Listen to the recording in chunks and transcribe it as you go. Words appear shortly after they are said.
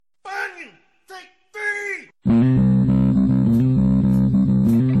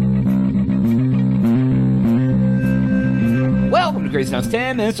Crazy Town's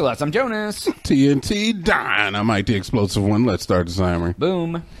 10 minutes or less. I'm Jonas. TNT Dynamite, the explosive one. Let's start the timer.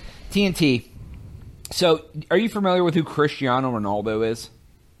 Boom. TNT. So, are you familiar with who Cristiano Ronaldo is?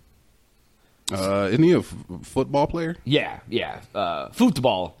 Isn't he a football player? Yeah.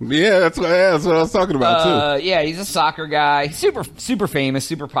 Football. Yeah, that's what I was talking about, too. Yeah, he's a soccer guy. Super famous,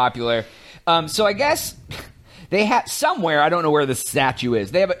 super popular. So I guess they have somewhere, I don't know where the statue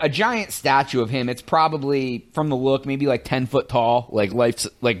is. They have a giant statue of him. It's probably, from the look, maybe like 10 foot tall, like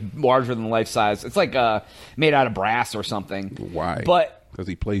larger than life size. It's like made out of brass or something. Why? Because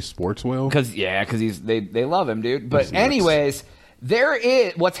he plays sports well? Because they love him, dude. But anyways,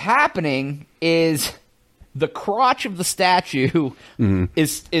 what's happening is the crotch of the statue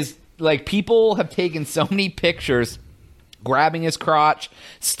is like, people have taken so many pictures grabbing his crotch,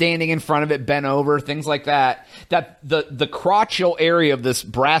 standing in front of it, bent over, things like that, that the crotchal area of this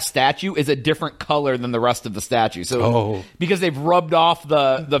brass statue is a different color than the rest of the statue. So because they've rubbed off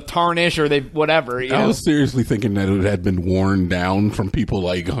the tarnish or they've whatever. I was seriously thinking that it had been worn down from people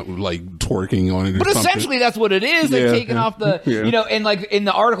like twerking on it. But essentially that's what it is. They've taken off the and like in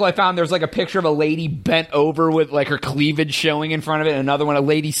the article I found, there's like a picture of a lady bent over with like her cleavage showing in front of it, and another one, a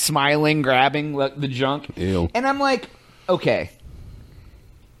lady smiling, grabbing the junk. Ew. And I'm like, okay.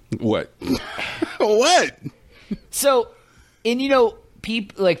 What? What? So, and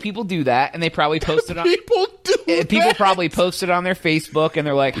people do that, and they probably post it on. People probably post it on their Facebook, and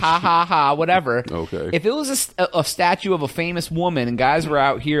they're like, ha ha ha, whatever. Okay. If it was a statue of a famous woman, and guys were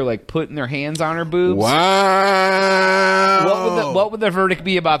out here like putting their hands on her boobs, wow, what would the verdict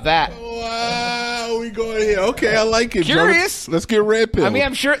be about that? Wow, we going here. Okay, I like it. Curious. Let's get red pill. I mean,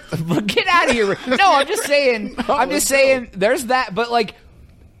 I'm sure. Get out of here. No, I'm just saying. There's that, but like.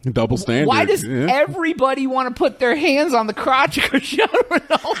 Double standard. Why does everybody want to put their hands on the crotch of Cristiano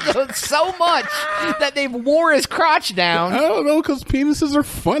Ronaldo so much that they've wore his crotch down? I don't know, because penises are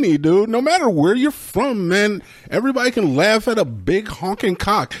funny, dude. No matter where you're from, man, everybody can laugh at a big honking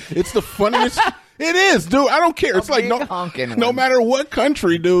cock. It's the funniest. It is, dude. I don't care. It's like no matter what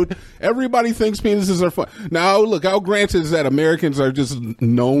country, dude, everybody thinks penises are fun. Now, look, I'll grant is that Americans are just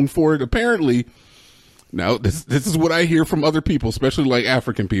known for it. Apparently. Now, this is what I hear from other people, especially like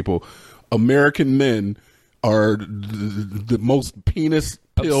African people. American men are the most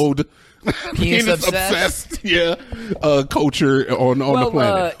penis-pilled, penis-obsessed culture on the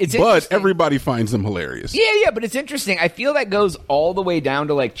planet. But everybody finds them hilarious. Yeah, but it's interesting. I feel that goes all the way down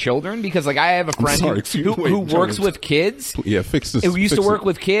to like children, because like I have a friend who works with kids. Yeah, fix this. Who used to work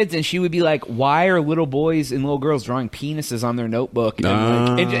with kids, and she would be like, "Why are little boys and little girls drawing penises on their notebook?"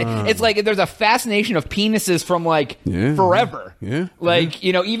 And it's like there's a fascination of penises from like forever. Yeah, like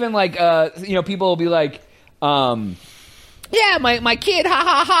even like people will be like. Yeah, my kid, ha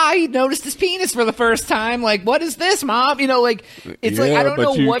ha ha, he noticed his penis for the first time. Like, what is this, Mom? Like, it's like, I don't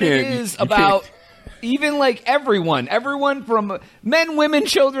know what it is about even like everyone from men, women,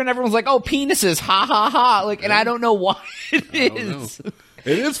 children, everyone's like, oh, penises, ha ha ha. Like, and I don't know why it is.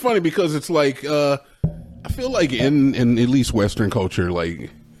 It is funny because it's like, I feel like in at least Western culture, like,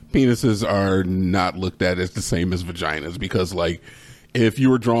 penises are not looked at as the same as vaginas, because like, if you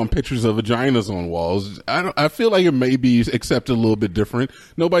were drawing pictures of vaginas on walls, I feel like it may be accepted a little bit different.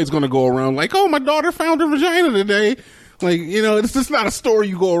 Nobody's going to go around like, oh, my daughter found her vagina today. Like, it's just not a story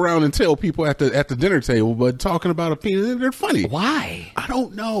you go around and tell people at the dinner table, but talking about a penis, they're funny. Why? I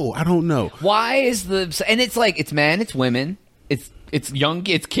don't know. Why is and it's like, it's men, it's women, it's young,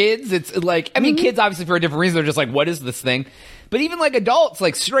 it's kids, it's like, I mean, kids obviously for a different reason, they're just like, what is this thing? But even like adults,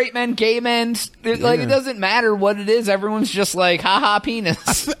 like straight men, gay men, like it doesn't matter what it is. Everyone's just like, ha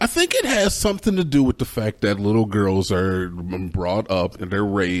penis. I think it has something to do with the fact that little girls are brought up and they're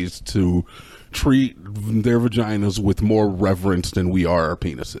raised to treat their vaginas with more reverence than we are our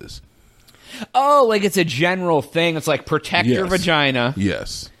penises. Oh, like it's a general thing. It's like protect your vagina.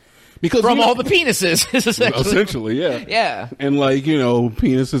 Yes. Because from all the penises. Essentially, yeah. Yeah. And like,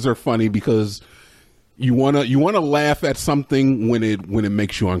 penises are funny because you wanna laugh at something when it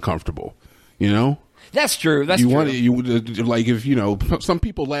makes you uncomfortable, That's true. Like if some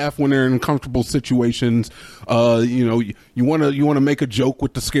people laugh when they're in uncomfortable situations. You want to make a joke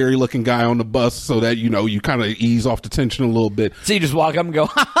with the scary looking guy on the bus so that you kind of ease off the tension a little bit. So you just walk up and go,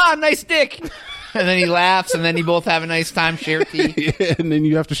 ha ha, nice dick. And then he laughs, and then you both have a nice time, share tea. Yeah, and then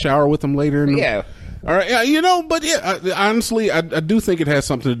you have to shower with him later. All right, honestly, I do think it has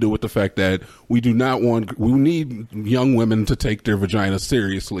something to do with the fact that we need young women to take their vagina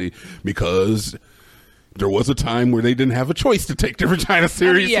seriously, because there was a time where they didn't have a choice to take their vagina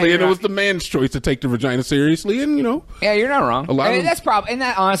seriously, and it was the man's choice to take their vagina seriously, and Yeah, you're not wrong.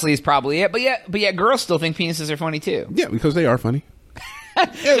 That honestly is probably it. But yeah, girls still think penises are funny too. Yeah, because they are funny.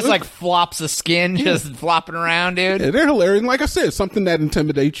 Just like flops of skin just flopping around, dude. Yeah, they're hilarious. Like I said, something that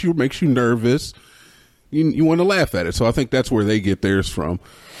intimidates you, makes you nervous. You want to laugh at it. So I think that's where they get theirs from.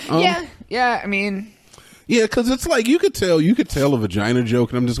 Yeah, I mean... Yeah, because it's like you could tell a vagina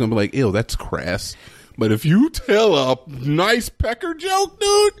joke, and I'm just going to be like, ew, that's crass. But if you tell a nice pecker joke,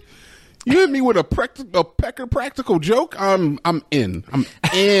 dude... You hit me with a pecker practical joke. I'm in. I'm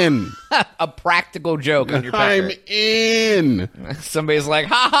in. A practical joke on your pecker. I'm in. Somebody's like,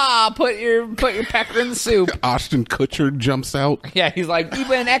 "Ha ha! Put your pecker in the soup." Ashton Kutcher jumps out. Yeah, he's like, "You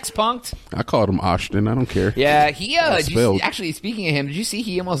been X-punked?" I called him Ashton. I don't care. Yeah, he. Actually, speaking of him, did you see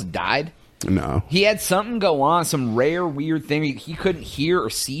he almost died? No. He had something go on, some rare weird thing. He couldn't hear or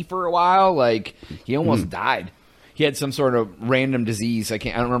see for a while. Like he almost died. He had some sort of random disease. I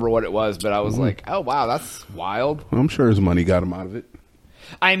don't remember what it was, but I was like, oh, wow, that's wild. I'm sure his money got him out of it.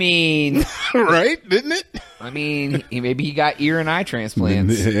 I mean... right? Didn't it? I mean, maybe he got ear and eye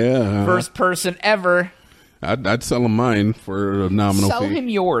transplants. Yeah. First person ever. I'd sell him mine for a nominal fee. Sell him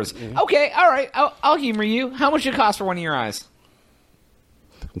yours. Yeah. Okay, all right. I'll humor you. How much it cost for one of your eyes?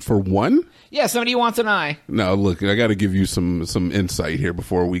 For one? Yeah, somebody wants an eye. No, look, I got to give you some insight here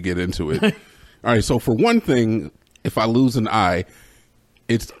before we get into it. All right, so for one thing... If I lose an eye,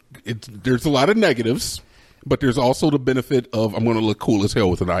 there's a lot of negatives, but there's also the benefit of I'm going to look cool as hell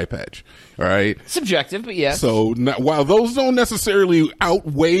with an eye patch. All right, subjective, but yes. So while those don't necessarily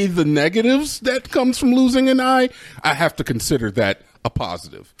outweigh the negatives that comes from losing an eye, I have to consider that a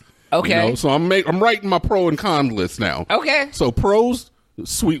positive. Okay. You know? So I'm writing my pro and con list now. Okay. So pros,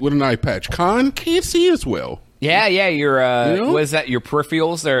 sweet with an eye patch. Con, can't see as well. Yeah, your what is that? Your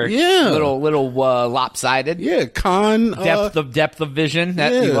peripherals are little lopsided. Yeah, con depth of vision.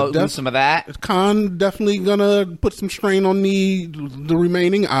 That you lose some of that. Con definitely gonna put some strain on the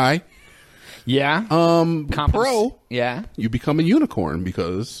remaining eye. Yeah. Pro. Yeah. You become a unicorn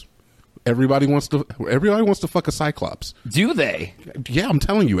because everybody wants to fuck a Cyclops. Do they? Yeah, I'm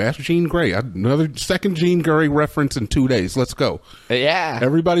telling you. Ask Jean Grey. Another second Jean Grey reference in 2 days. Let's go. Yeah.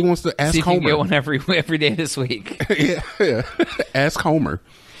 Everybody wants to ask Homer. See if you get one every day this week. yeah. Ask Homer.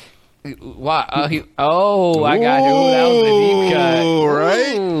 What? I got you. That was a deep cut.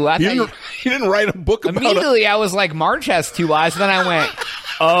 Right? He didn't write a book about it. Immediately, I was like, Marge has two eyes. Then I went,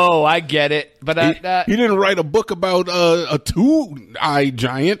 oh, I get it. But he didn't write a book about a two-eyed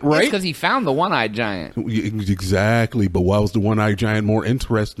giant, right? Because he found the one-eyed giant. Exactly. But why was the one-eyed giant more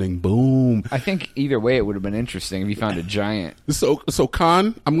interesting? Boom. I think either way it would have been interesting if he found a giant. So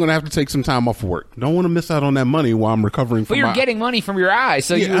con, I'm going to have to take some time off work. Don't want to miss out on that money while I'm recovering from But you're getting money from your eyes,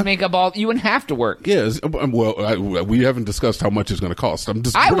 so you would make up you wouldn't have to work. Yes. Well, we haven't discussed how much it's going to cost.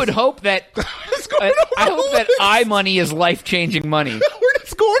 I would hope that eye money is life-changing money.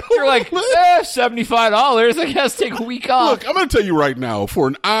 What's going on? You're like, $75. I guess take a week off. Look, I'm going to tell you right now, for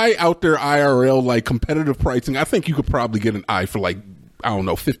an eye out there IRL, like competitive pricing, I think you could probably get an eye for like, I don't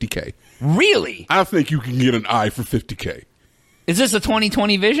know, $50K. Really? I think you can get an eye for $50K. Is this a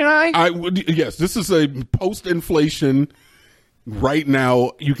 2020 vision eye? Yes, this is a post-inflation. Right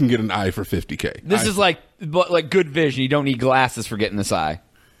now, you can get an eye for $50K. This is like good vision. You don't need glasses for getting this eye.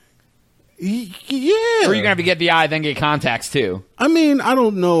 Yeah. Or you're going to have to get the eye, then get contacts too. I mean, I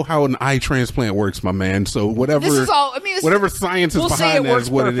don't know how an eye transplant works, my man. So whatever whatever science is behind that is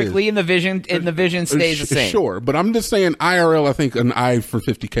what it is. We'll say it works perfectly and the vision stays the same. Sure, but I'm just saying IRL, I think an eye for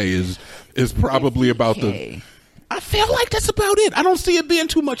 $50K is probably about I feel like that's about it. I don't see it being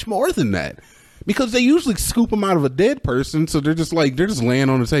too much more than that. Because they usually scoop them out of a dead person, so they're just laying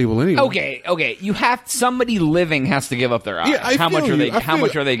on the table anyway. Okay. Somebody living has to give up their eye. Yeah, how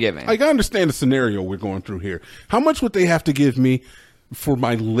much are they giving? I understand the scenario we're going through here. How much would they have to give me for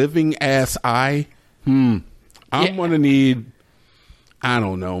my living ass eye? I'm gonna need, I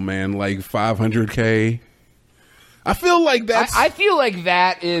don't know, man, like $500K. I feel like that's. I feel like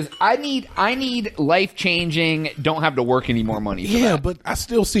that is. I need life changing. Don't have to work any more money. Yeah, but I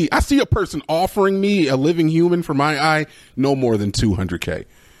see a person offering me a living human for my eye. No more than $200K.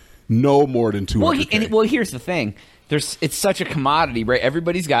 No more than $200K. Well, here's the thing. It's such a commodity, right?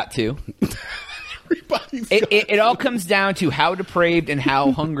 Everybody's got to. It all comes down to how depraved and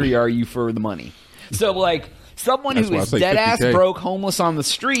how hungry are you for the money. So like. Someone who is dead ass broke, homeless on the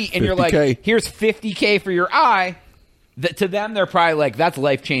street, and 50K. You're like, here's $50K for your eye. To them, they're probably like, that's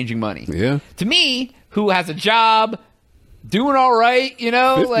life changing money. Yeah. To me, who has a job, doing all right,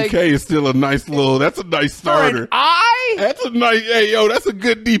 50K is still a nice that's a nice starter. For an eye? That's a nice, that's a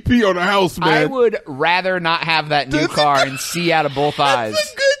good DP on a house, man. I would rather not have that new car and see out of both eyes.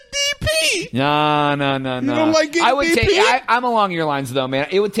 That's a good DP. DP. No. You don't like getting DP? I'm along your lines though, man.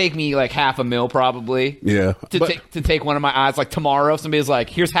 It would take me like $500,000 probably. Yeah. To take one of my eyes. Like tomorrow, if somebody's like,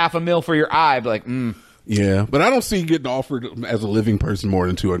 "Here's $500,000 for your eye," I'd be like, Yeah, but I don't see getting offered as a living person more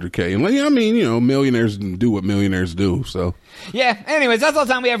than $200K. And I mean, millionaires do what millionaires do. So yeah. Anyways, that's all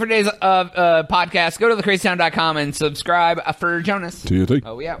the time we have for today's podcast. Go to thecrazytown.com and subscribe for Jonas. See you.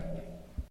 Oh, yeah.